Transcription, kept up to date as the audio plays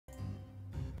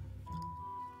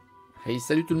Hey,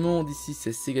 salut tout le monde, ici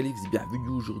c'est Segalix, bienvenue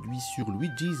aujourd'hui sur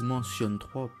LUIGI'S MANSION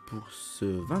 3 pour ce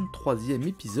 23e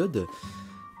épisode,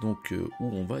 donc où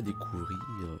on va découvrir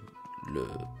le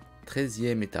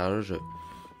 13e étage.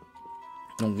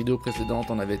 Donc vidéo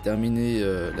précédente on avait terminé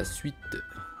la suite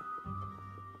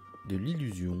de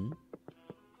l'illusion.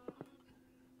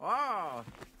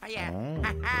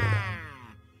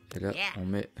 Et là on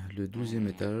met le 12e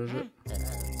étage.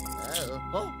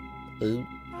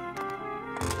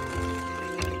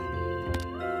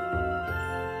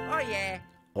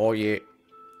 Oh yeah.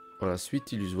 Voilà,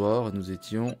 suite illusoire, nous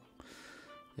étions...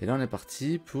 Et là on est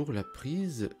parti pour la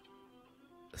prise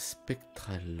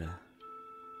spectrale.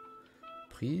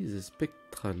 Prise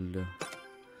spectrale.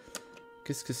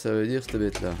 Qu'est-ce que ça veut dire cette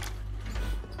bête là?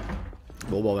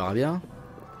 Bon bah on verra bien.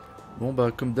 Bon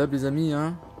bah comme d'hab les amis,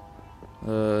 hein,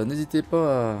 n'hésitez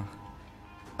pas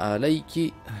à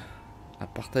liker, à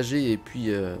partager et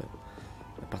puis à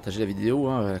partager la vidéo,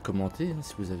 hein, à commenter hein,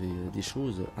 si vous avez des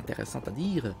choses intéressantes à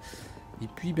dire. Et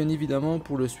puis bien évidemment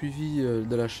pour le suivi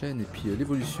de la chaîne et puis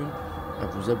l'évolution, à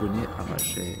vous abonner à ma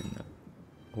chaîne.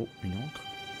 Oh, une encre.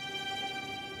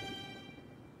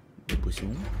 Des potions.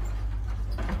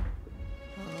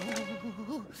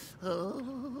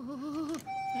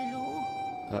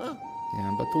 Ah, il y a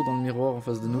un bateau dans le miroir en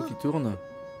face de nous qui tourne.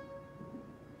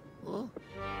 Ah,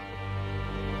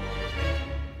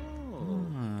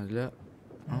 là,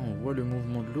 ah, on voit le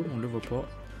mouvement de l'eau, on le voit pas.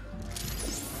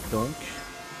 Donc...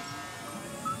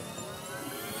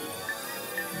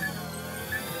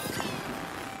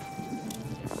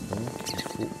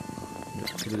 il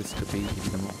faut le télescoper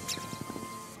évidemment.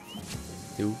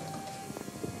 C'est où?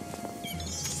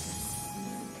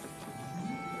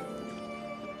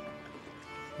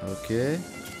 Ok. Et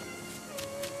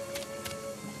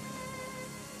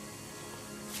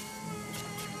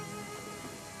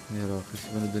alors, qu'est-ce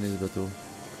qu'il va nous donner ce bateau?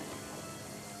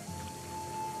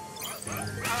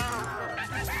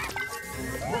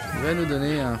 Il va nous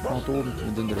donner un fantôme qui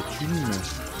nous donne de la thune.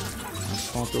 Un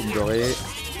fantôme doré.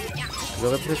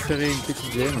 J'aurais préféré une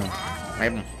petite gemme. Mais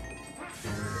bon.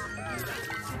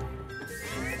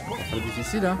 C'est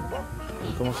difficile, hein?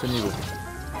 On commence le niveau.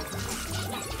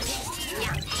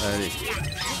 Allez.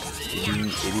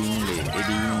 Ebbing, ebbing,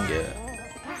 ebbing.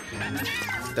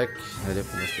 Tac. Allez,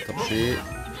 on va se torcher.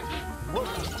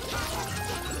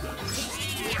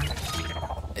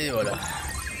 Et voilà.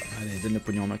 Allez, donne le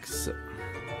pognon max.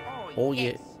 Oh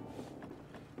yeah.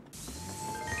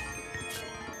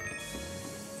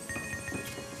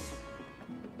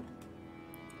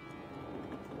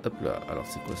 Hop là, alors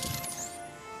c'est quoi ça?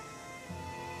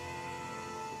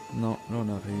 Non, là on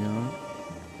a rien.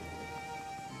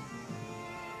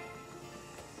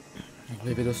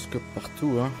 Révéloscope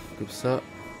partout, hein, comme ça.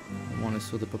 Au moins on est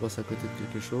sûr de ne pas passer à côté de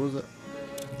quelque chose.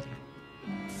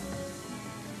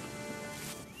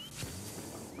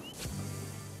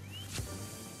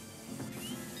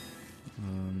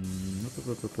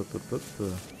 Hop, hop, hop, hop, hop, hop.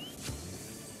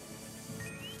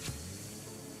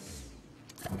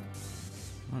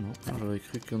 Ah non, j'aurais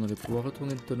cru qu'on allait pouvoir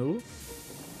retourner le tonneau.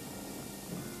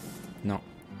 Non.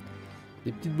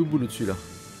 Des petites bouboules au-dessus là.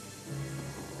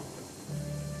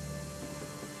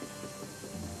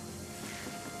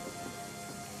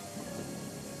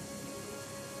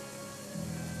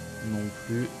 Non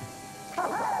plus.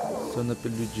 Ça on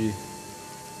appelle Luigi.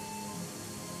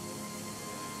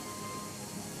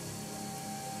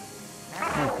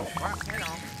 Non plus.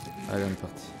 Allez, on est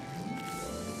parti.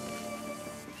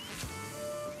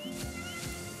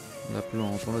 La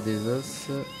plante, on a des os.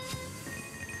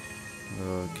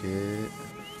 Ok.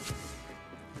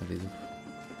 Allez.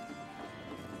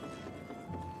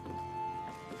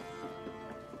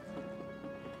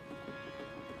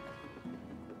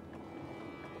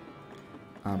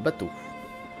 Un bateau.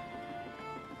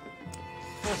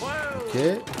 Ok.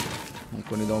 Donc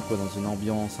on est dans quoi? Dans une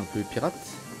ambiance un peu pirate.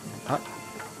 Ah.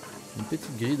 Une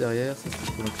petite grille derrière. Ça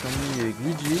c'est pour notre ami avec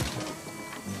Luigi.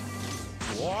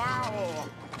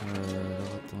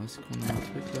 Alors attends, est-ce qu'on a un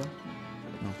truc là?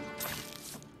 Non.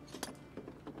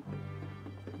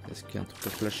 Est-ce qu'il y a un truc à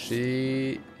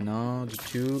flasher? Non, du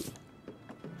tout.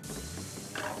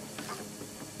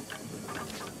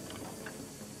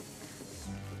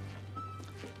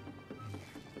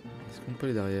 Est-ce qu'on peut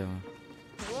aller derrière?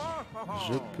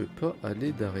 Je peux pas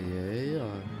aller derrière.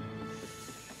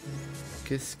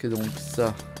 Qu'est-ce que donc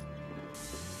ça?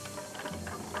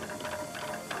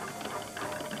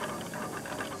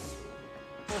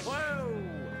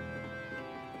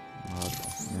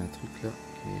 Attends, il y a un truc là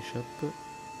qui échappe.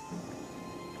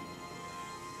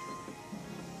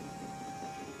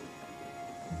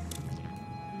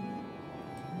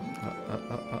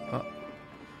 Ah.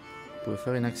 On pourrait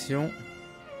faire une action.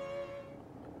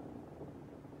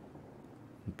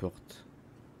 Une porte.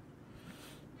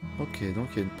 Ok, donc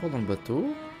il y a une porte dans le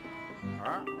bateau.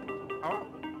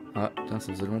 Ah, tiens,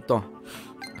 ça faisait longtemps.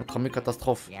 Notre ami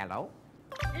catastrophe.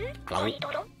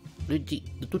 Luigi,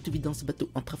 de toute évidence, ce bateau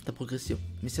entrave ta progression.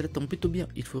 Mais cela tombe plutôt bien.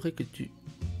 Il faudrait que tu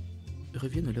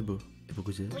reviennes au labo. Et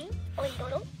pourquoi c'est?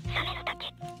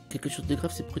 Quelque chose de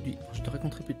grave s'est produit. Je te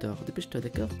raconterai plus tard. Dépêche-toi,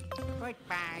 d'accord?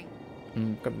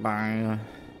 Goodbye.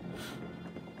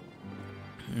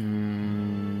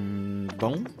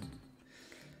 Bon.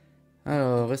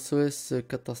 Alors, SOS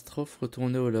catastrophe,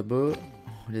 retourner au labo.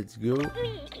 Let's go.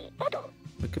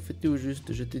 Mais que fais-tu au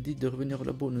juste? Je t'ai dit de revenir au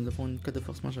labo, nous avons une cas de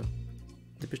force majeure.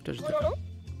 Dépêche-toi, je t'ai...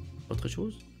 Autre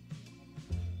chose?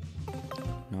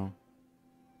 Non.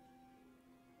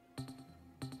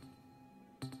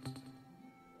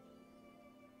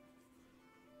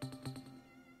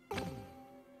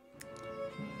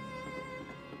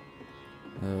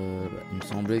 Il me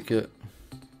semblait que...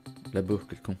 Labo,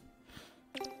 quel con.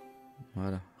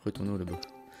 Voilà, retournons au labo.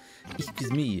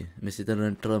 Excuse me, mais c'est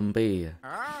un trompé.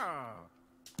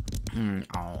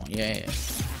 Oh yeah.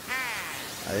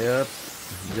 Allez hop,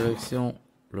 direction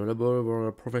le labo pour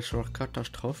le professeur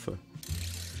catastrophe.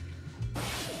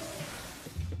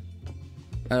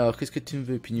 Alors, qu'est-ce que tu me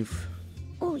veux, Pignouf?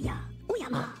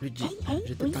 Ah, Luigi,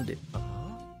 je t'attendais.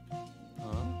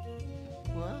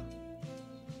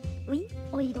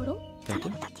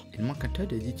 Pardon? Il manque un tas,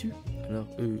 dis-tu? Alors,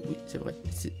 oui, c'est vrai.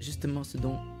 C'est justement ce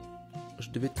dont je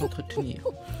devais t'entretenir.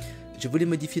 Je voulais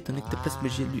modifier ton ectoplasme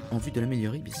GLU en vue de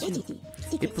l'améliorer, bien sûr.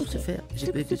 Et pour ce faire,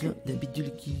 j'avais besoin d'un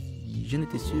bidule qui, je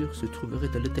n'étais sûr, se trouverait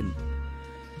dans l'hôtel.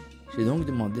 J'ai donc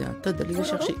demandé à un tas d'aller le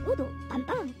chercher.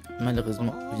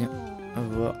 Malheureusement, viens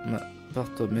voir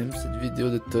par toi-même cette vidéo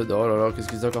de Todd. Oh là là, qu'est-ce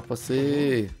qui s'est encore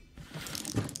passé?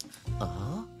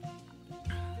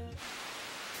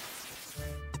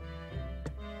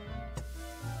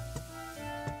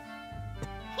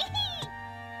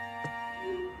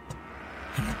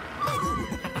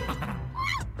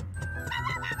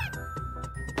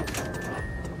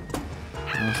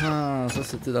 Ah, ça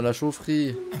c'était dans la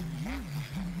chaufferie.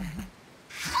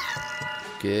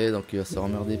 Ok, donc il va se faire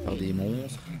emmerder par des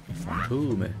monstres,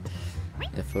 fantômes.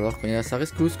 Il va falloir qu'on y aille à sa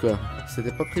rescousse quoi.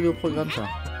 C'était pas prévu au programme ça.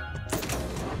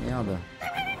 Merde.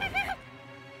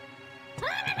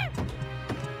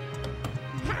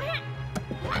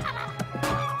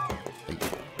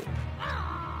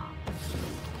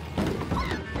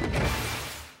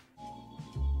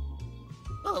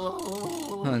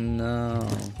 Oh non.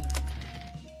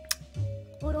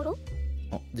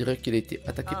 On dirait qu'il a été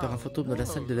attaqué par un fantôme dans la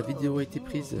salle de la vidéo a été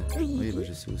prise. Oui, bah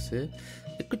je sais où c'est.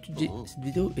 Écoute, tu dis, cette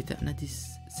vidéo est un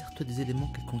indice. Sers-toi des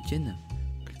éléments qu'elle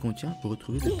contient pour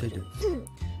retrouver le Todd.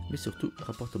 Mais surtout,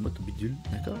 rapporte-moi ton bidule,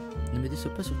 d'accord? Ne me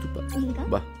déçois pas, surtout pas.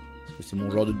 Bah, parce que c'est mon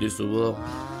genre de décevoir.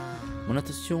 Mon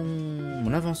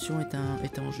invention est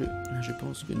en jeu. Je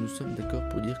pense que nous sommes d'accord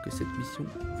pour dire que cette mission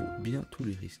vaut bien tous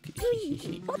les risques.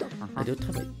 Allez au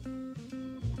travail.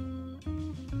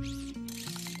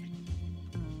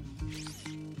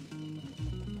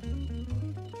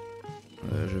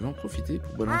 Je vais en profiter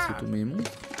pour balancer tous mes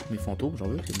monstres, mes fantômes, j'en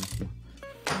veux ces monstres.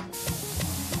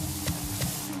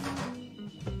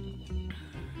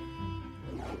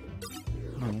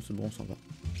 Ah non, c'est bon, on s'en va.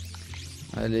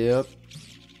 Allez hop.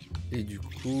 Et du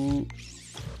coup,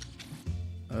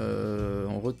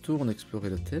 on retourne explorer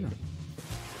l'hôtel.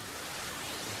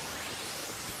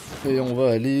 Et on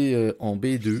va aller en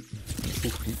B2.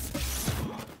 Chaufferie.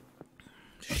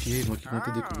 Chier, moi qui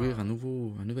comptais découvrir un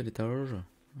nouvel étage.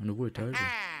 Un nouveau étage.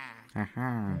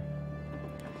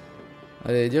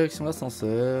 Allez, direction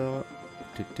l'ascenseur.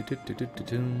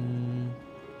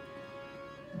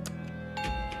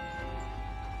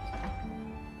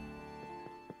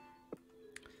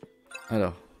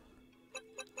 Alors.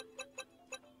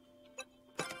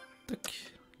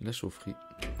 Tac. La chaufferie.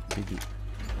 B2.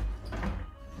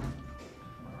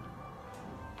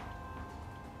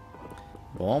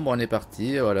 Bon, on est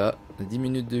parti, voilà, 10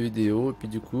 minutes de vidéo, et puis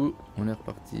du coup, on est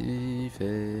reparti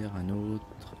faire un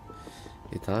autre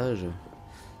étage.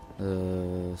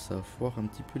 Ça va foire un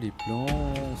petit peu les plans,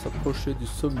 s'approcher du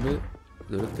sommet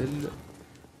de l'hôtel.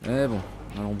 Mais bon,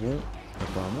 allons bon,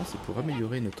 apparemment c'est pour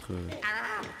améliorer notre...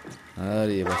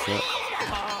 Allez, on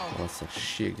va se faire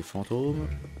chier avec des fantômes.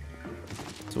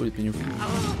 Sur les pignoufs.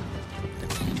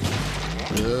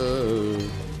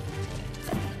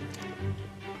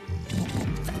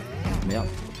 Merde.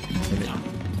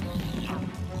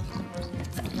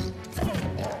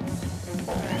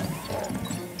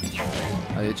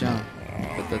 Allez, tiens.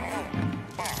 Patate.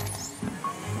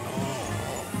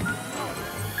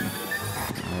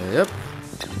 Allez hop.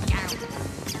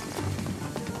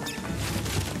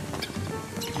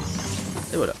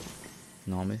 Et voilà.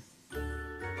 Non mais.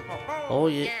 Oh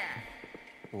yeah.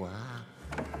 Wow.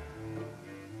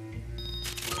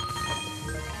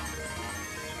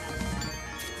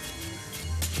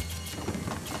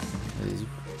 Allez-y.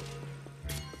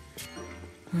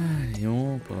 Allez,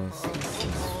 on passe à la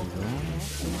suivante.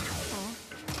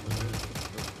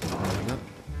 Voilà.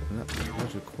 Là,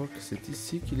 je crois que c'est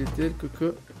ici qu'il était le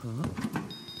coco.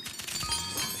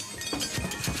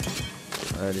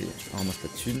 Allez, on ramasse la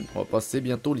thune. On va passer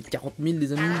bientôt les 40 000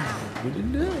 les amis.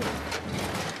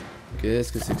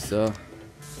 Qu'est-ce que c'est que ça?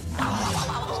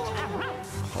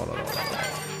 Oh là là.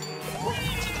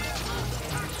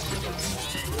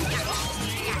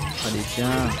 Allez,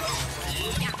 tiens.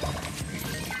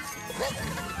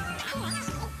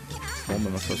 Bon, bah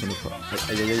ma foi, ça me fera.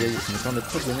 Aïe aïe aïe aïe, ça me fait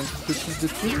mettre quoi? Donner un petit peu plus de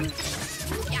thunes.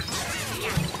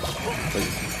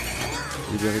 Vas-y.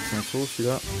 Libéré de son saut,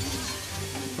 celui-là.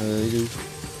 Il est où?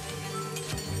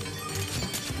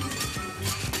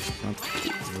 Un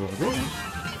petit bordel.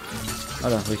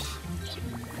 Voilà, oui.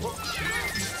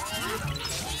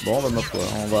 Bon, bah ma foi,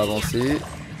 on va avancer.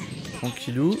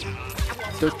 Tranquillou.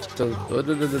 Toc, toc. Oh là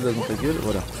là là là, dans ta gueule,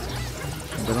 voilà.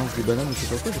 On balance des bananes, je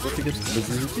sais pas quoi, j'ai pas fait gaffe.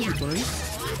 C'est des outils, j'ai ton avis.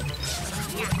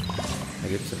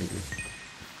 Allez, ça rigole.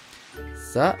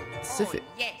 Ça, c'est fait.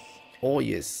 Oh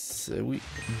yes, oui,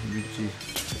 Luigi.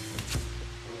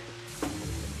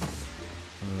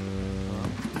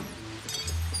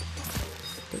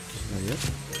 Tac, allez hop.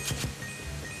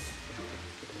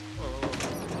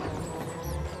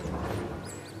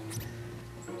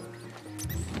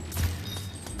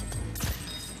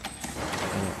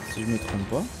 Alors, si je me trompe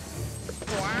pas,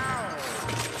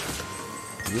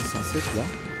 il est censé être là.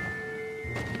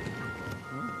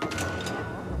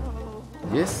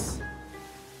 Yes.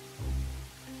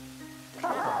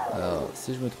 Alors,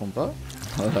 si je me trompe pas,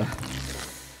 voilà.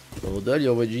 Borda lui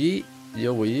envoyer, lui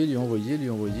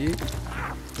envoyer.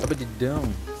 Ah bah dites donc,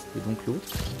 c'était donc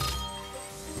l'autre.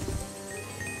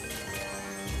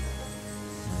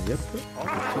 Allez hop.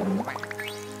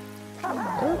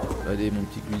 Hop. Allez mon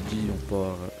petit Luigi, on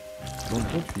part dans le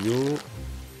bon tuyau.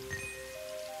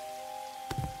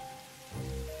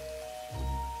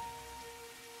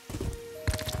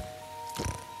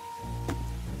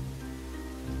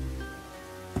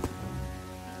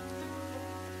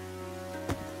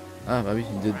 Ah bah oui,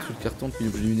 il est sous le carton depuis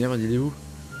le luminaire, il est où?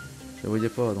 Je la voyais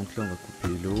pas, donc là on va couper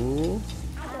l'eau.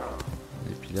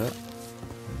 Et puis là.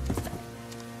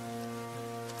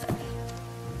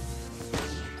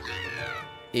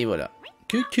 Et voilà.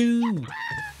 Coucou!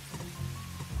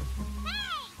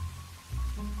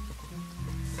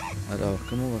 Alors,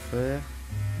 comment on va faire?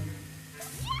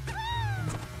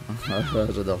 Ah,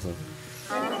 j'adore ça.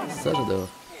 Ça, j'adore.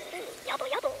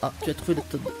 Ah, tu as trouvé le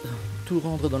méthode. Tout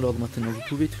rendre dans l'ordre maintenant. Vous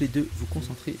pouvez tous les deux vous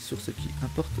concentrer sur ce qui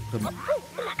importe vraiment.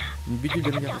 Une bidule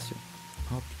d'amélioration.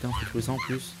 Oh putain, faut trouver ça en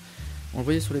plus. On le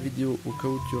voyait sur la vidéo au cas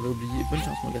où tu aurais oublié. Bonne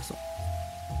chance mon garçon.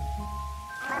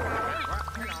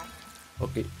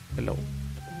 Ok, hello.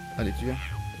 Allez, tu viens.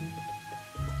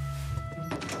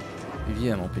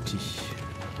 Viens mon petit.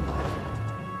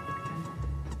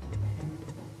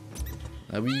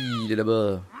 Ah oui, il est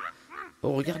là-bas.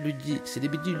 Oh regarde Luigi, c'est des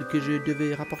bidules que je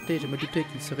devais rapporter, je me doutais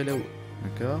qu'ils seraient là-haut.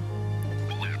 D'accord.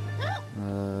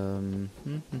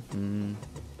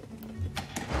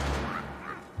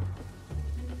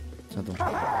 Tiens donc.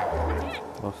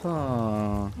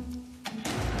 Enfin.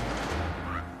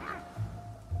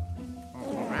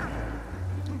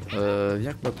 Viens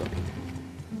avec moi toi.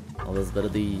 On va se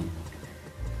balader.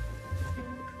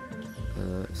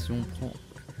 Si on prend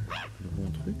le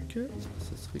bon truc,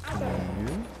 ça serait quand même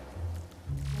mieux.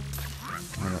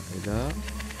 Voilà, et là.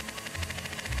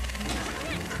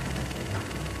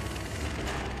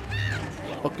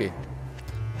 Ok.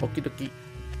 Okidoki.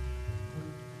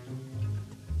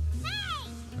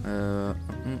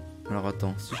 Alors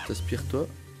attends, si je t'aspire toi,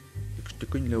 et que je te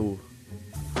cogne là-haut.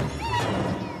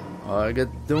 Ah,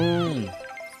 regarde donc.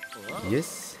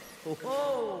 Yes. Oh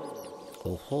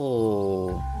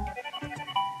oh.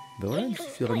 Ben voilà, il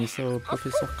suffit de ramener ça au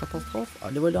professeur catastrophe.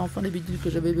 Allez, voilà enfin les bidules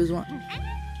que j'avais besoin.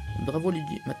 Bravo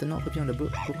Luigi, maintenant reviens là-bas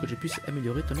pour que je puisse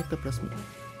améliorer ton ectoplasme.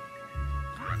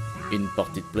 Une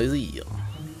partie de plaisir.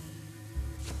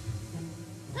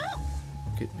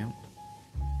 Ok, merde.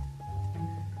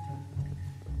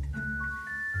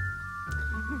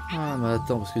 Ah mais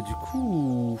attends, parce que du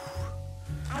coup...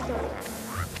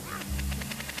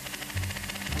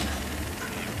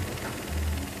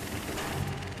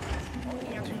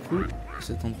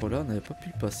 cet endroit-là, on n'avait pas pu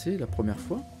le passer la première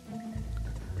fois.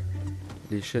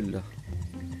 L'échelle là.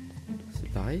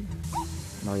 C'est pareil.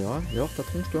 On arrivera. Et alors ta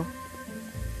tronche toi?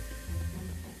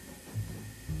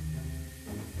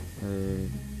 Ouais,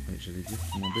 j'allais dire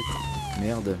qu'il m'embête.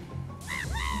 Merde.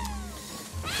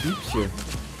 Oups.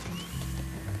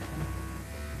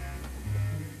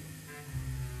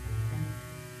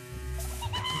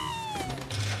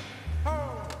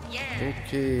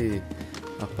 Ok.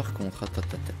 Alors par contre,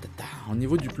 au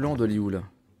niveau du plan, on doit aller où là?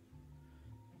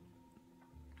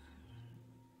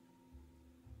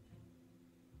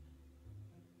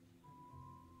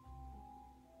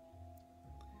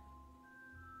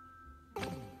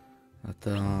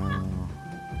 Attends.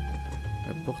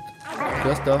 La porte.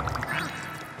 Basta.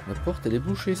 La porte elle est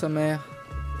bouchée sa mère.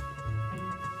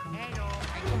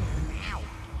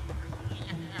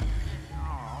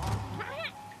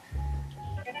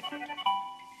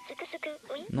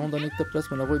 Non, dans ta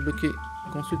place, mais la roue est bloquée.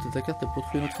 Consulte ta carte pour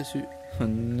trouver notre issue. Oh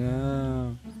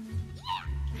non.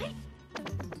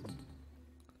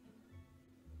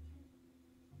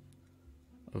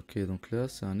 Ok, donc là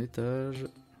c'est un étage.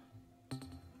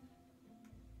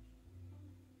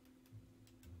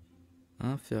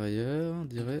 Inférieur, on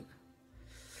dirait.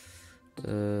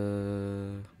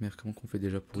 Merde, comment qu'on fait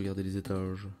déjà pour regarder les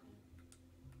étages?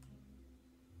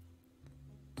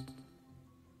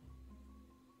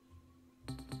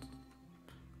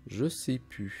 Je sais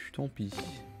plus, tant pis.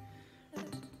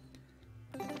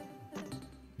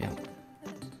 Merde.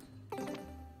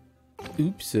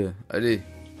 Oups, allez.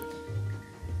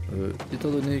 Étant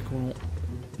donné qu'on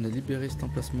a libéré cet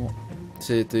emplacement,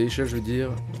 c'était échelle, je veux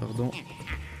dire, pardon.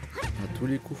 À tous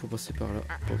les coups, faut passer par là.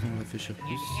 Pas besoin de réfléchir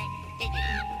plus.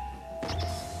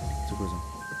 C'est quoi ça?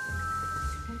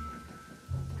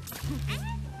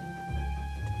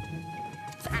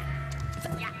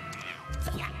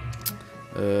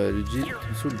 Luigi, tu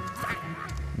me saoules.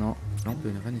 Non, là on peut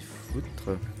rien y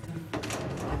foutre.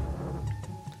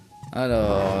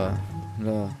 Alors,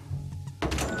 là,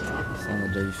 ça on a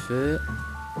déjà eu fait.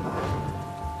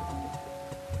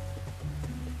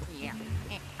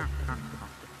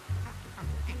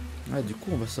 Ah, du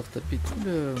coup on va se retaper tout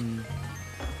le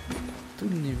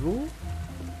niveau.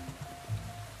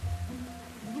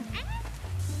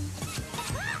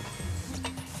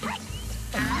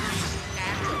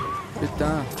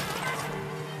 Putain,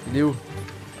 il est où?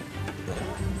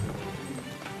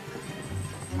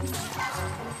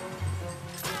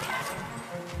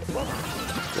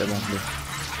 C'est bon, je l'ai.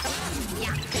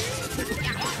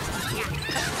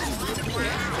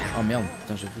 Oh merde,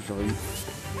 putain, j'ai vu que j'aurais eu.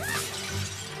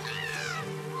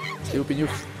 Et au pignou.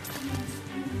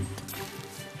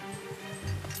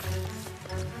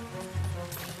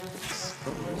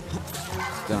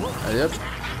 Putain, allez hop.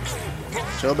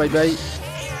 Ciao, bye bye.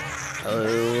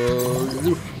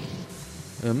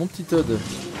 Mon petit Todd,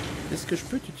 est-ce que je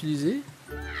peux t'utiliser?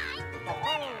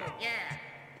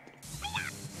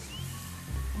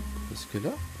 Parce que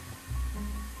là,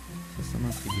 ça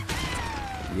m'intrigue.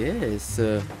 Yes.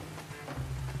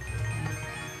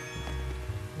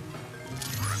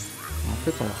 En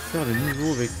fait, on va refaire le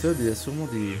niveau avec Todd et il y a sûrement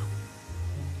des...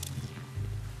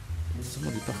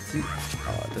 parties...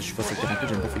 Ah, attends, je suis pas à 40, j'ai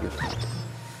même pas fait gaffe. Il y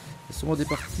a sûrement des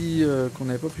parties qu'on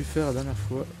n'avait pas pu faire la dernière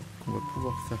fois, qu'on va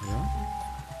pouvoir faire là.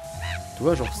 Tu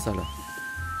vois, genre ça là.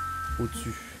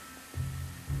 Au-dessus.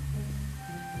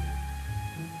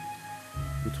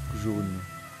 Le truc jaune.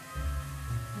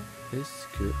 Est-ce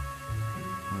que...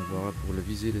 On va voir là pour le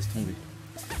viser, laisse tomber.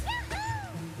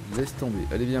 Laisse tomber.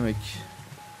 Allez, viens mec.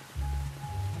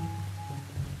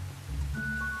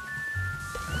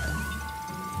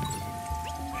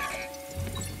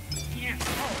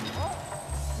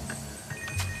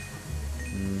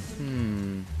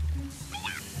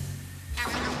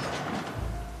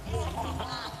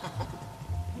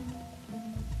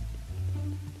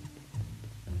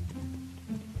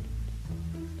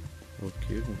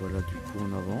 Ok, bon voilà, du coup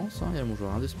on avance, hein. Il y a mon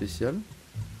joueur rien de spécial.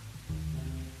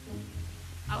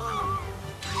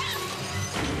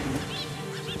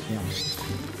 Merde.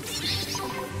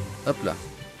 Hop là.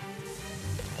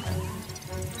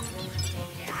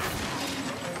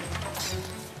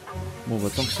 Bon, bah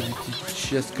tant que c'est des petites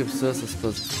chiasses comme ça, ça se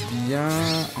passe bien.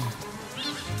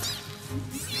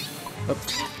 Hop.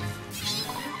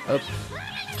 Hop.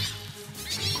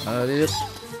 Allez hop.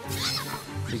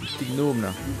 Les petits gnomes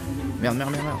là. Merde,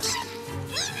 merde, merde, merde.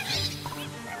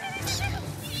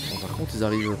 Bon, par contre, ils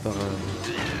arrivent par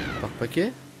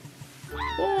paquet.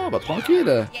 Oh, bah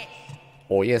tranquille.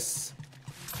 Oh yes.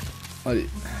 Allez.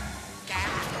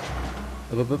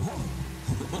 Hop, hop, hop.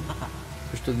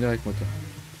 Je te tenir avec moi, toi.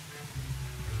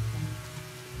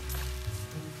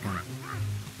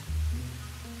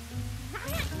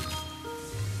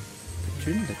 La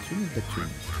thune, la thune, la thune.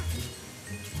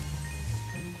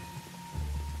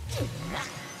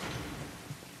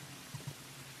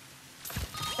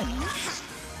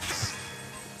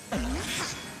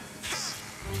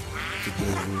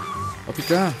 Oh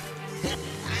putain.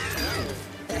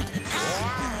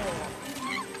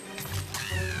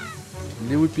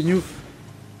 Les whippignouf.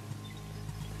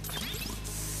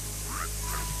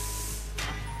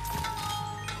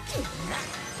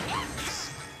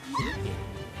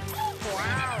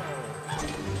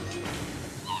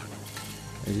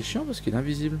 Il est chiant parce qu'il est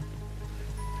invisible.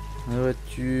 Ah ouais,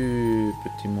 tu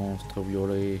petit monstre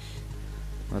violet.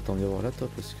 Attends, viens voir là toi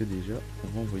parce que déjà on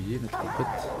va envoyer notre pote.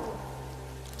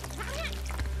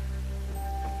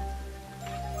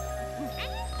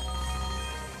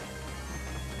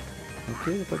 Ok,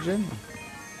 y'a pas de gêne.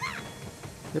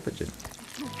 Y'a pas de gêne.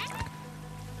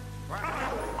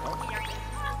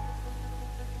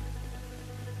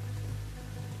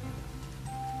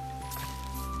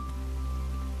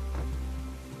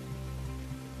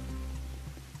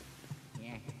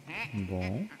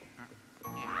 Bon.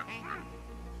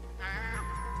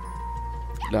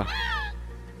 Là.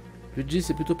 Luigi,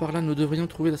 c'est plutôt par là, nous devrions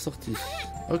trouver la sortie.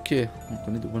 Ok, donc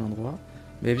on est au bon endroit.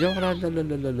 Mais viens voir là, là,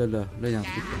 il y a un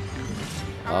truc.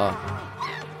 Ah.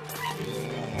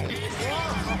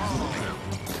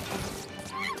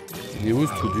 Il est où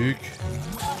ce truc?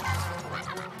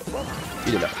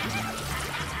 Il est là.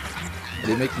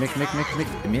 Allez mec.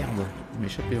 Merde, il m'a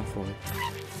échappé en forêt.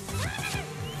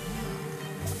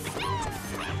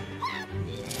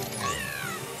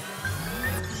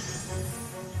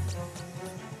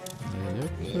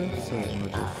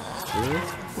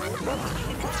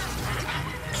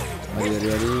 Allez.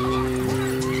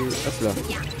 Hop là.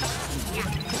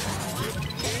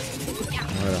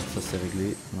 Voilà, ça c'est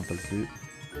réglé. On n'en parle plus.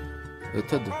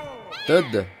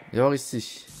 Todd, viens voir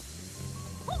ici.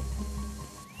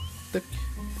 Tac.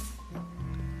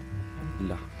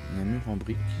 Là, il y a un mur en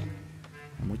brique.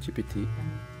 À moitié pété.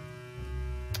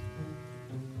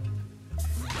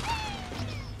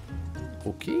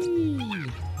 Ok.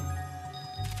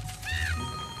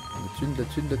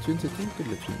 La thune, c'est tout? Que de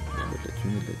la thune.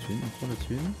 On prend la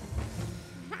thune.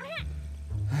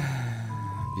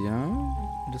 Bien.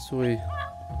 La souris.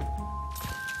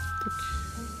 Tac.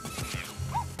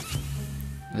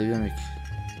 Allez, viens, mec.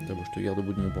 D'abord, je te garde au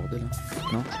bout de mon bordel. Hein.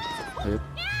 Non? Allez, hop.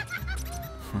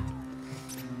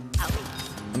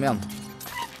 Oh merde.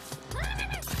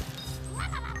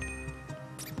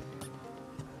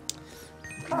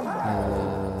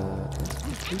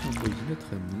 Est-ce que on peut y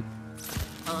notre ami?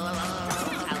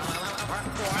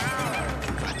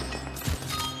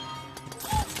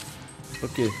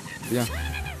 Ok, bien.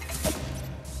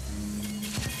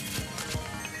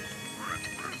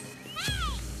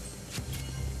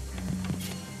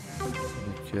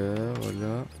 D'accord,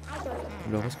 voilà.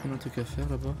 Alors, est-ce qu'on a un truc à faire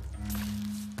là-bas?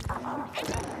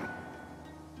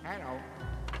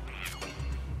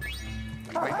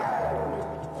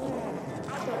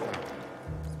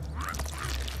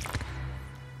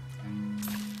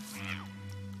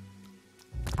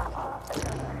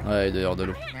 Ouais, il doit y avoir de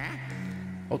l'eau.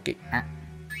 Ok.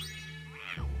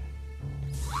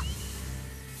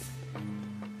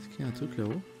 Est-ce qu'il y a un truc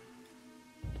là-haut?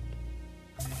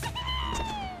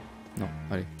 Non,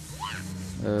 allez.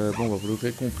 Bon, bah, vous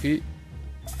l'aurez compris.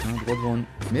 Un droit devant nous.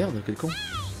 Merde, quel con.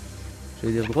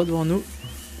 J'allais dire droit devant nous.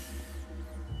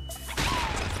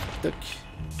 Toc.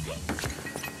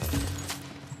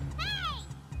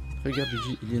 Regarde,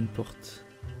 Luigi, il y a une porte.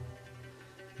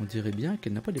 On dirait bien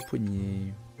qu'elle n'a pas les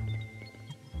poignées.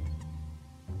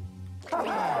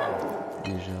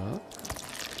 Déjà.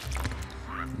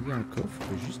 Il y a un coffre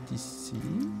juste ici.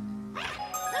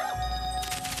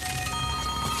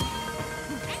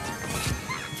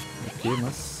 Ok,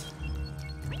 mince.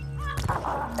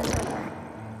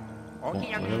 Bon,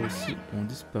 là aussi, on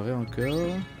disparaît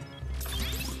encore.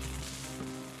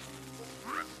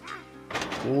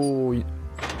 Oh, il y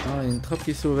a une trappe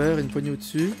qui s'est ouverte, une poignée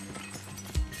au-dessus.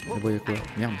 Vous voyez quoi?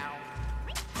 Merde.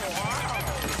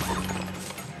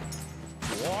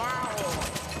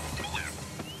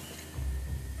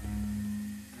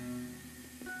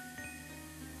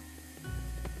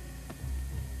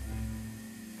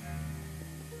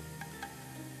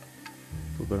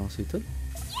 Faut balancer Todd.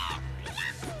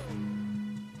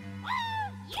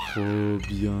 Trop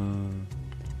bien.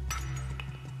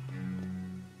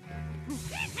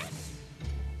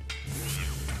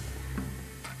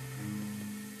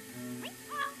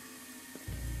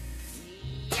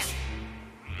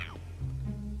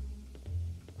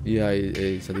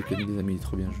 Et ça déconne les amis, il est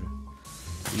trop bien le jeu.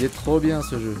 Il est trop bien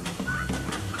ce jeu.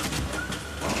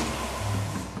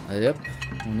 Allez hop,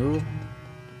 on ouvre.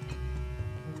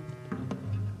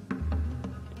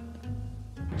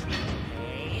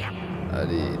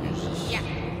 Allez, Luigi.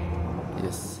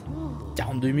 Yes.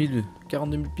 42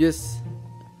 000 pièces.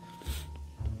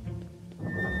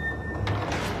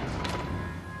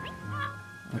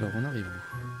 Alors on arrive où?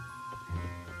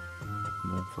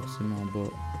 Bon, forcément en bas,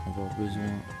 on va avoir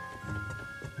besoin...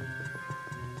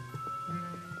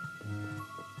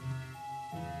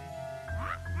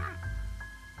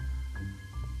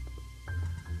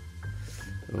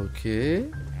 Ok.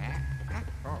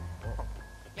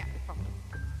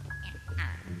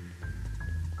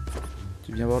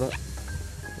 Tu viens voir là.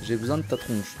 J'ai besoin de ta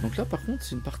tronche. Donc là par contre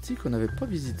c'est une partie qu'on n'avait pas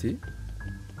visitée.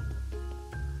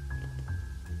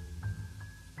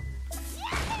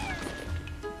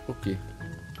 Ok.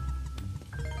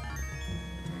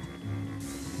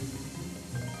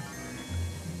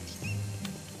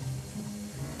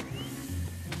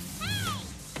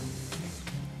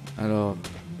 Alors...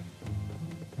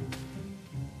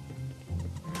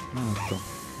 attends.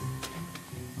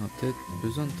 On a peut-être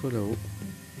besoin de toi là-haut.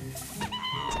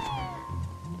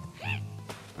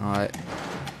 Ouais.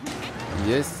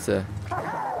 Yes.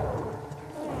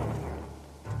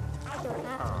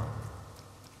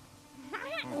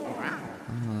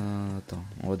 Attends,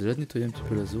 on va déjà nettoyer un petit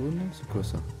peu la zone. C'est quoi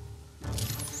ça?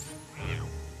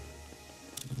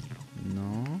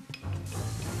 Non.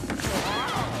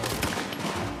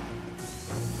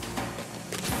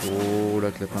 Oh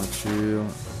là que la peinture.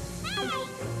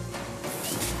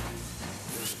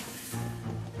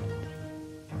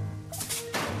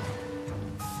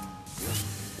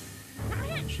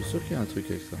 Je suis sûr qu'il y a un truc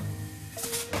avec ça.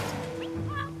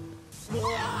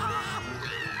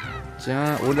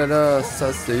 Tiens, oh là là,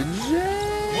 ça c'est une gemme.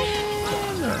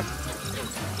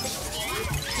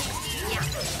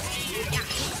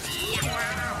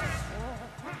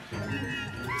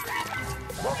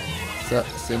 Ça,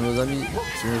 c'est nos amis,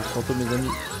 c'est tantôt mes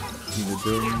amis qui me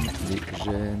donnent les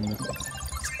gemmes.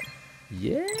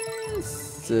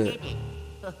 Yes. Et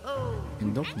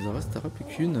donc il nous en restera plus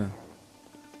qu'une.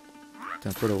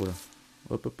 Tiens, toi là-haut là.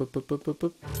 Hop hop hop hop hop hop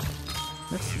hop.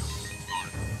 Merci.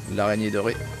 L'araignée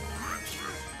dorée.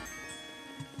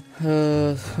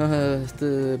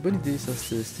 C'était bonne idée ça,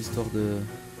 cette histoire de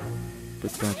peu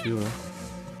de peinture là.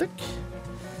 Tac.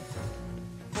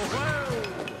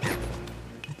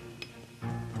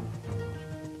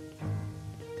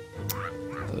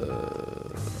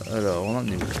 Alors on en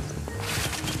est où?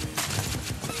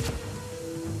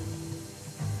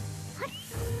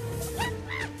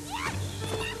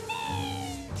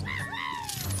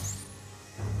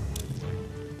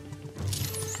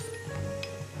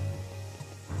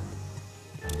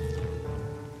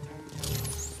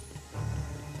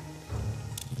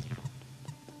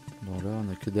 Bon là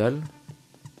on a que dalle.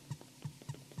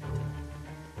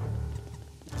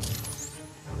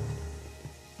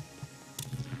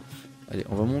 Allez,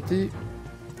 on va monter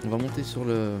sur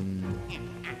le... Je sais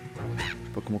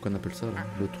pas comment qu'on appelle ça, là,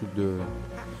 le truc de...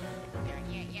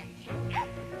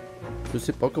 Je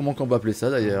sais pas comment qu'on va appeler ça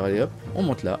d'ailleurs. Allez hop, on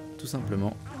monte là, tout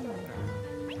simplement.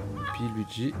 Et puis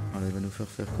Luigi, voilà, il va nous faire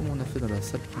comme on a fait dans la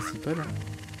salle principale.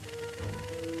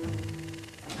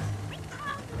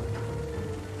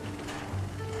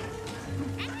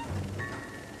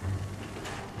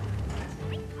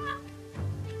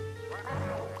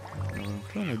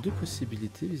 Là, on a deux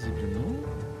possibilités visiblement.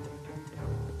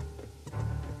 Il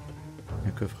y a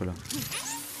un coffre là.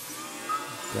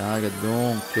 Tiens, regarde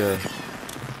donc.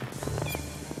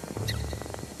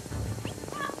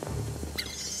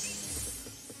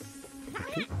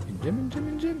 Ok,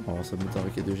 une gemme. Oh, ça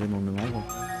m'étonnerait qu'il y ait deux gemmes au même endroit.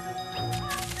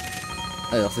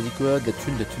 Alors, ça dit quoi? De la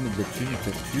thune.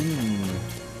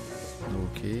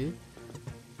 Ok.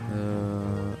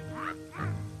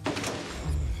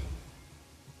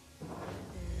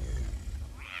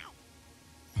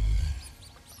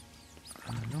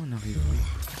 Là, on arrive.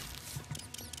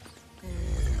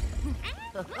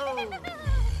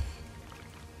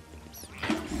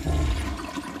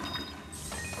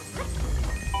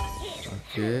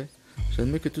 Ok.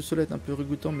 J'admets que tout cela est un peu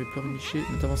regoûtant, mais pleurnicher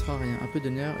ne t'avancera à rien. Un peu de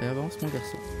nerf et avance, mon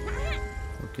garçon.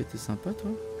 Ok, t'es sympa,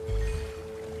 toi.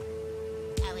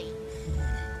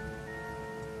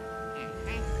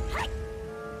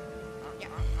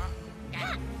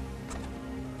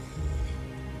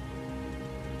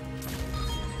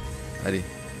 Allez.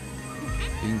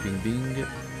 Bing, bing, bing.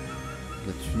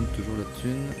 La thune, toujours la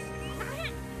thune.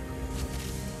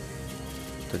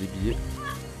 T'as les billets.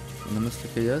 On amasse la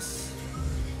caillasse.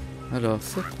 Alors,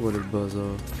 c'est quoi le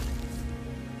bazar?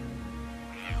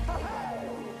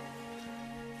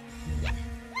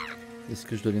 Est-ce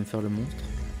que je dois aller me faire le monstre?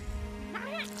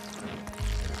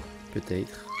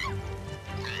 Peut-être.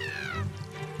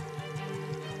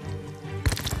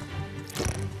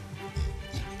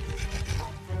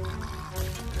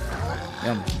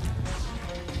 Merde.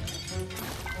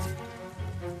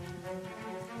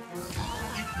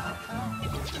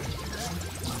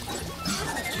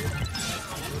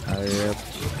 Allez hop.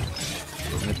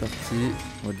 On est parti.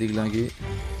 On va déglinguer.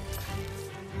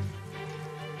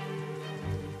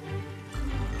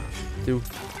 T'es où?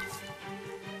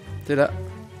 T'es là.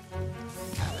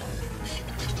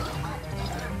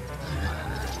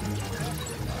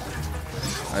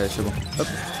 Allez, c'est bon. Hop,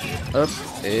 hop,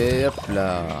 et hop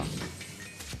là.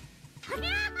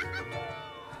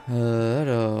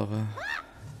 Alors.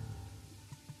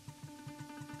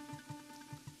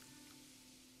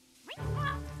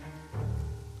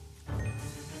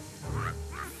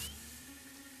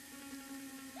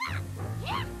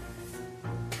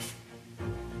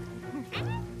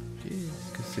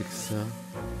 Qu'est-ce que c'est que ça?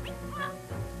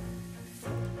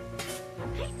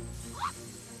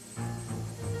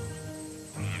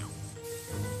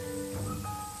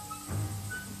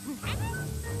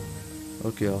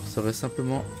 Ok, alors ça reste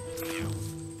simplement...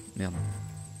 Merde.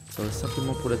 Ça reste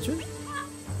simplement pour la thune?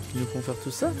 Ils nous font faire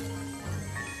tout ça?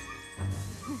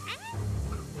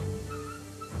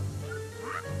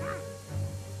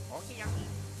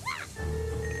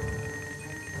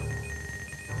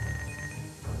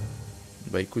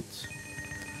 Bah écoute,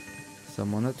 ça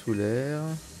m'en a tout l'air.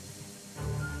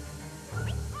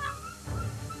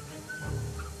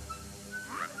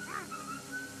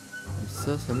 Et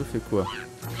ça nous fait quoi?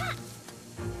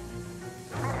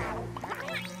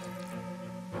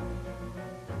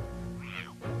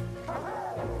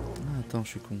 Attends, je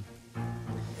suis con.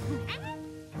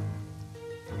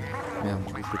 Merde,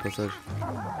 je bouge le passage.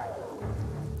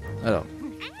 Alors.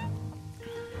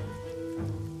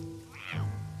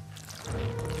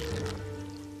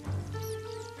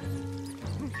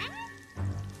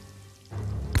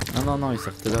 Non, non, non, il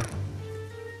sortait là.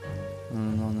 Non,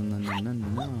 non, non, non, non, non,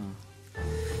 non.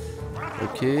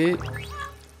 Ok.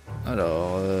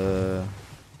 Alors, là,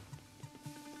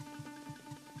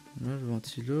 le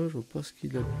ventilo, je vois pas ce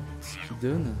qu'il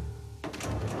donne.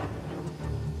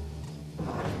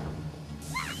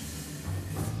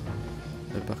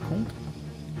 Par contre...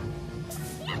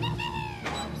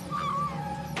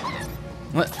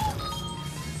 Ouais.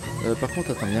 Par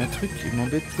contre, attends, il y a un truc qui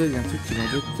m'embête. Il y a un truc qui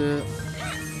m'embête.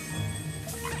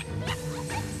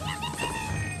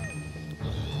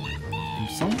 Il me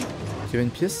semble qu'il y avait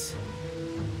une pièce.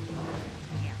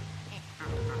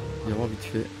 Il y aura vite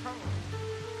fait.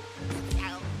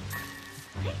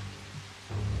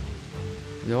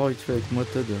 Il y aura vite fait avec moi,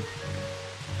 Todd.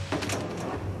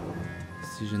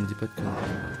 Si je ne dis pas de conneries.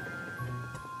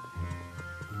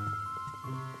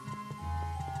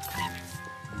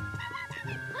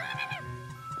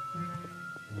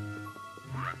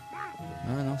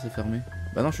 Ah non, c'est fermé.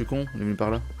 Bah non, je suis con, on est venu par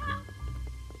là.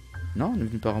 Non, on est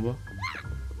venu par en bas.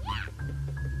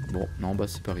 Bon, non, bah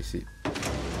c'est par ici.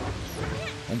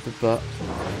 On peut pas.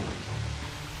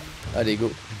 Allez,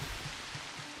 go.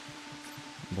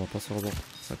 Bon, on va pas se revoir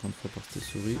 50 fois par cette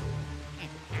souris.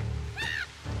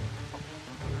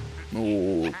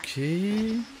 Ok.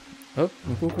 Hop,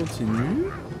 donc on continue.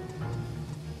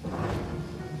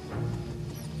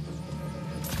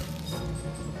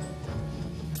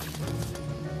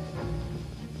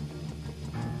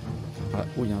 Ah,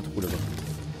 oh, il y a un trou là-bas.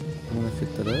 Comme on a fait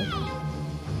tout à l'heure.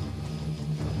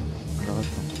 Alors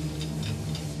attends.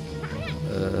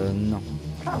 Non.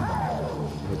 On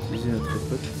va utiliser notre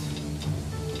pote.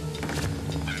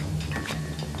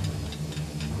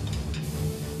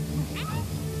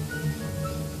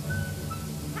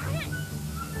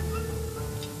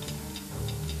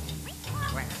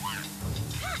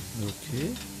 Ok.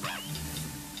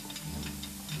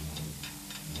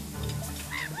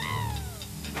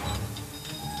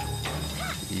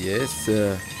 Yes.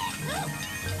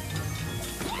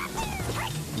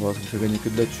 Bon, ça me fait gagner que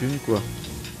de la thune, quoi.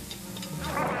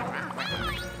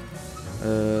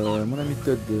 Mon ami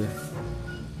Todd.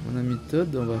 Mon ami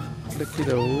Todd, on va claquer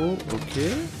là-haut. Ok.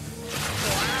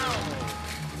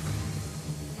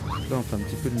 Là, on fait un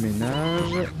petit peu de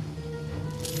ménage.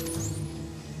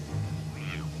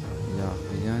 Il n'y a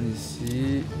rien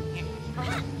ici.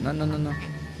 Non, non, non, non.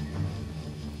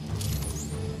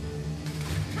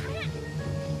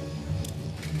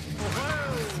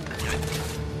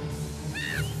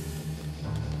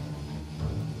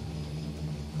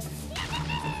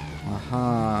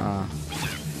 Ah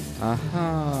ah.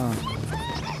 Ah.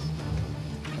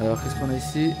 Alors, qu'est-ce qu'on a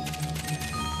ici?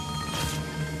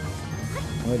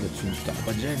 Ouais, là, tu n'as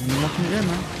pas de gemme. Il me manque une gemme,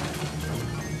 hein.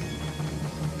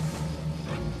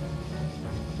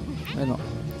 Ah non,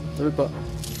 ça veut pas.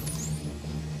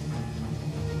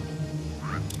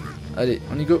 Allez,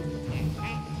 on y go.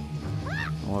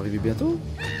 On va arriver bientôt.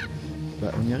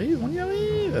 Bah, on y arrive, on y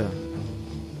arrive.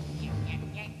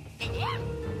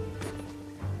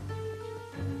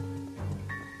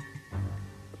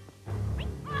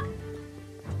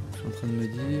 suis en train de me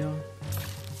dire.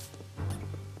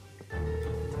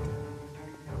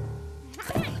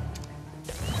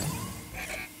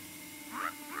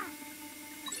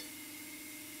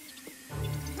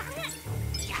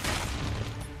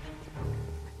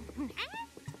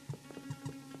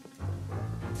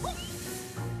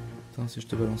 Attends, si je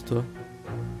te balance toi.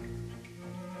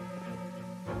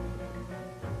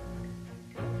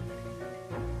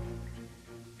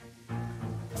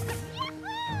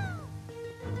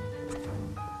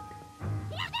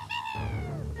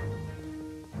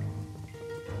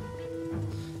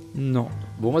 Non.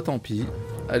 Bon bah tant pis.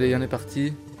 Allez, on est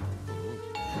parti.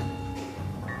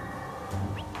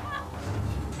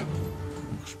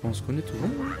 Je pense qu'on est tout bon.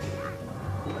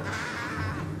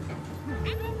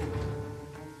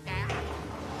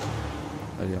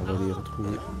 Allez, on va les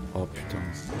retrouver. Oh putain.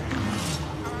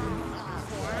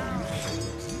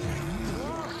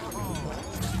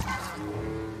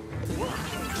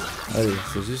 Allez,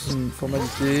 c'est juste une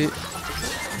formalité.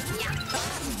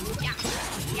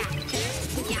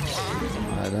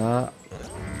 Voilà.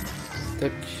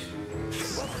 Tac.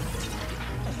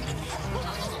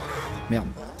 Merde.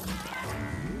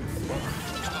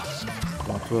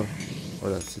 Bon, toi,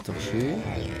 voilà, c'est torché.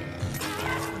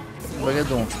 Regarde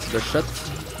donc, la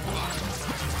chatte.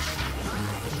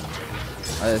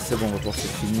 Allez, c'est bon, on va pouvoir se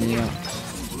finir.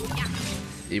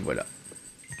 Et voilà.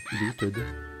 Il est où, Todd?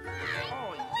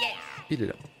 Il est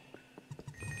là.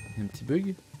 Il y a un petit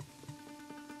bug.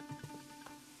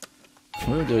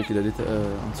 Ouais, on dirait qu'il a l'état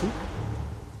en dessous.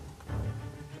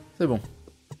 C'est bon.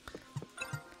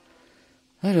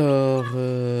 Alors,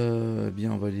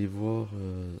 bien, on va aller voir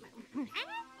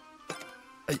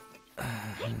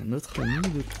notre ami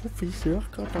le professeur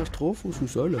catastrophe au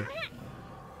sous-sol.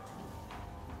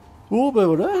 Bon, bah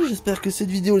voilà, j'espère que cette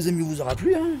vidéo, les amis, vous aura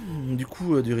plu. Hein. Du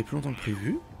coup, elle a duré plus longtemps que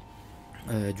prévu.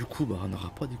 Du coup, bah, on n'aura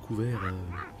pas découvert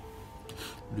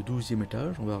le 12e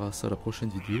étage. On verra ça à la prochaine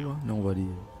vidéo. Hein. Là, on va aller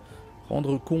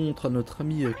rendre compte à notre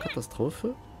ami catastrophe.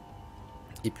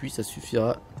 Et puis, ça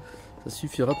suffira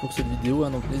pour cette vidéo.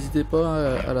 Hein. Donc, n'hésitez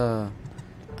pas à la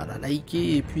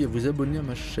liker et puis à vous abonner à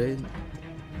ma chaîne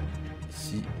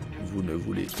si vous ne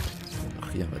voulez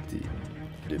rien rater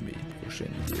de mes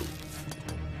prochaines vidéos.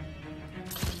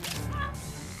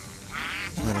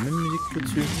 On a la même musique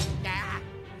qu'au-dessus.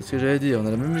 C'est ce que j'allais dire, on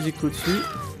a la même musique qu'au-dessus.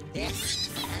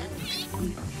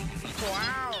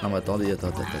 Non mais attendez,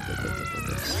 attends.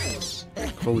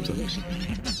 Crois où toi?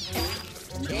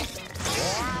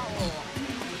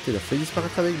 Il a failli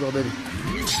disparaître avec, bordel.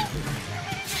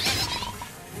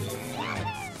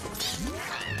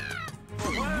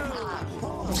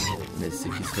 Mais c'est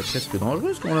qu'il serait presque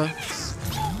dangereux ce con-là.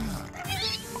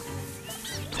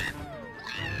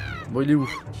 Bon, il est où?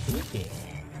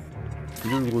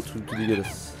 Il est où le gros truc tout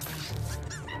dégueulasse?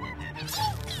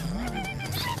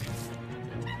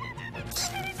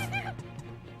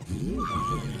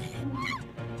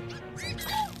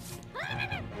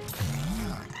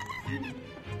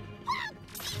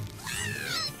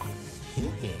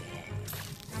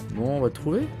 Bon, on va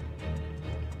trouver.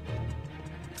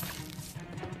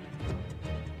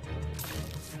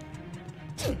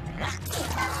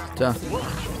 Tiens,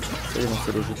 ça y est, on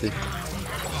s'est le jeter.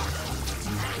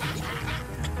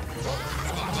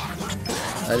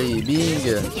 Allez,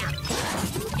 bing!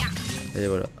 Et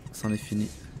voilà, c'en est fini.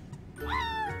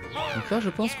 Donc là, je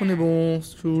pense qu'on est bon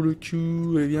sur le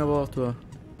cul. Allez, viens voir, toi.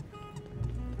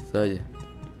 Ça y est.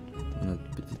 On a une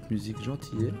petite musique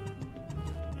gentille.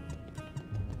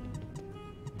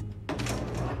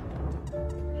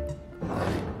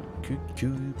 Allez, cucu,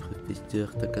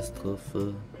 professeur catastrophe.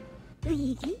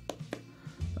 Luigi.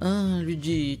 Ah,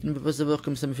 Luigi, tu ne peux pas savoir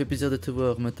comme ça me fait plaisir de te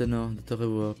voir maintenant, de te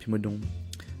revoir. Puis moi donc.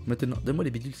 Maintenant, donne-moi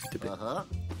les bidules s'il te plaît. Ah.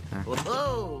 Oh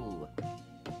oh.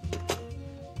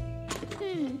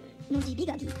 Luigi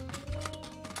bigadi.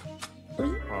 Oui.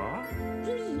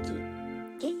 Luigi.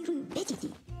 Keiru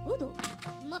petit. Odo.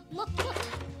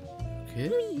 Ok.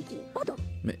 Luigi. Odo.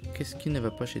 Mais qu'est-ce qui ne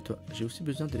va pas chez toi? J'ai aussi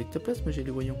besoin de l'ectoplasme, j'ai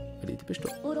les voyons. Allez,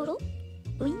 dépêche-toi. Ororo.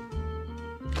 Oui.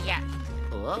 Yeah.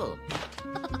 Oh.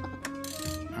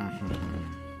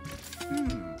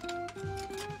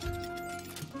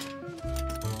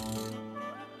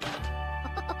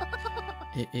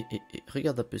 Et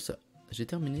regarde un peu ça. J'ai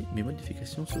terminé mes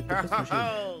modifications sur l'ectoplasme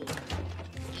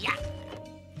géant.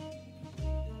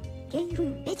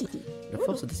 La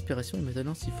force d'aspiration est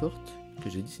maintenant si forte que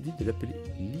j'ai décidé de l'appeler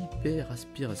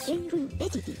l'hyperaspiration.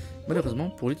 Malheureusement,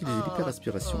 pour utiliser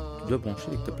l'hyperaspiration, tu dois brancher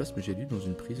l'ectoplasme gélu dans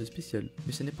une prise spéciale.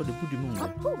 Mais ce n'est pas le bout du monde.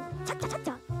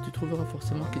 Tu trouveras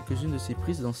forcément quelques-unes de ces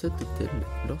prises dans cette telle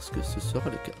lorsque ce sera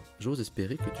le cas. J'ose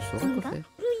espérer que tu sauras quoi faire.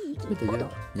 Mais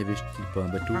d'ailleurs, n'y avait-il pas un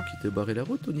bateau qui te barrait la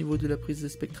route au niveau de la prise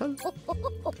spectrale?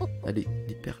 Allez,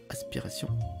 l'hyperaspiration.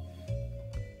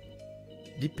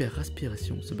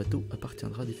 L'hyperaspiration, ce bateau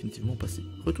appartiendra définitivement au passé.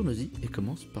 Retourne-y et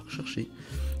commence par chercher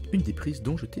une des prises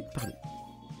dont je t'ai parlé.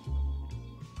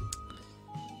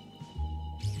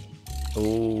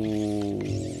 Oh.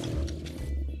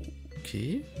 Ok.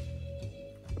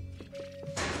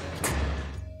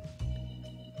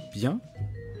 Bien.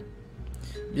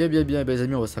 Bien, les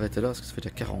amis, on va s'arrêter là parce que ça fait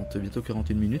déjà bientôt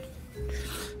 41 minutes.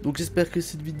 Donc j'espère que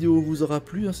cette vidéo vous aura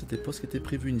plu, hein. C'était pas ce qui était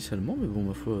prévu initialement, mais bon,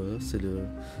 ma foi, c'est le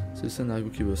scénario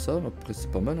qui veut ça. Après,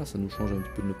 c'est pas mal, hein. Ça nous change un petit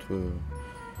peu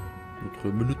notre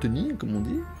monotonie, comme on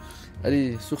dit.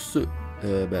 Allez, sur ce,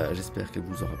 j'espère qu'elle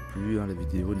vous aura plu, hein, la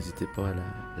vidéo. N'hésitez pas à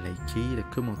la liker, la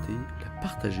commenter, la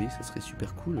partager, ça serait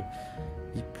super cool.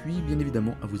 Et puis, bien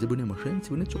évidemment, à vous abonner à ma chaîne si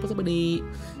vous n'êtes toujours pas abonné.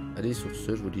 Allez, sur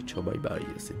ce, je vous dis ciao, bye bye.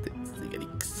 C'était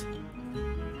Galix.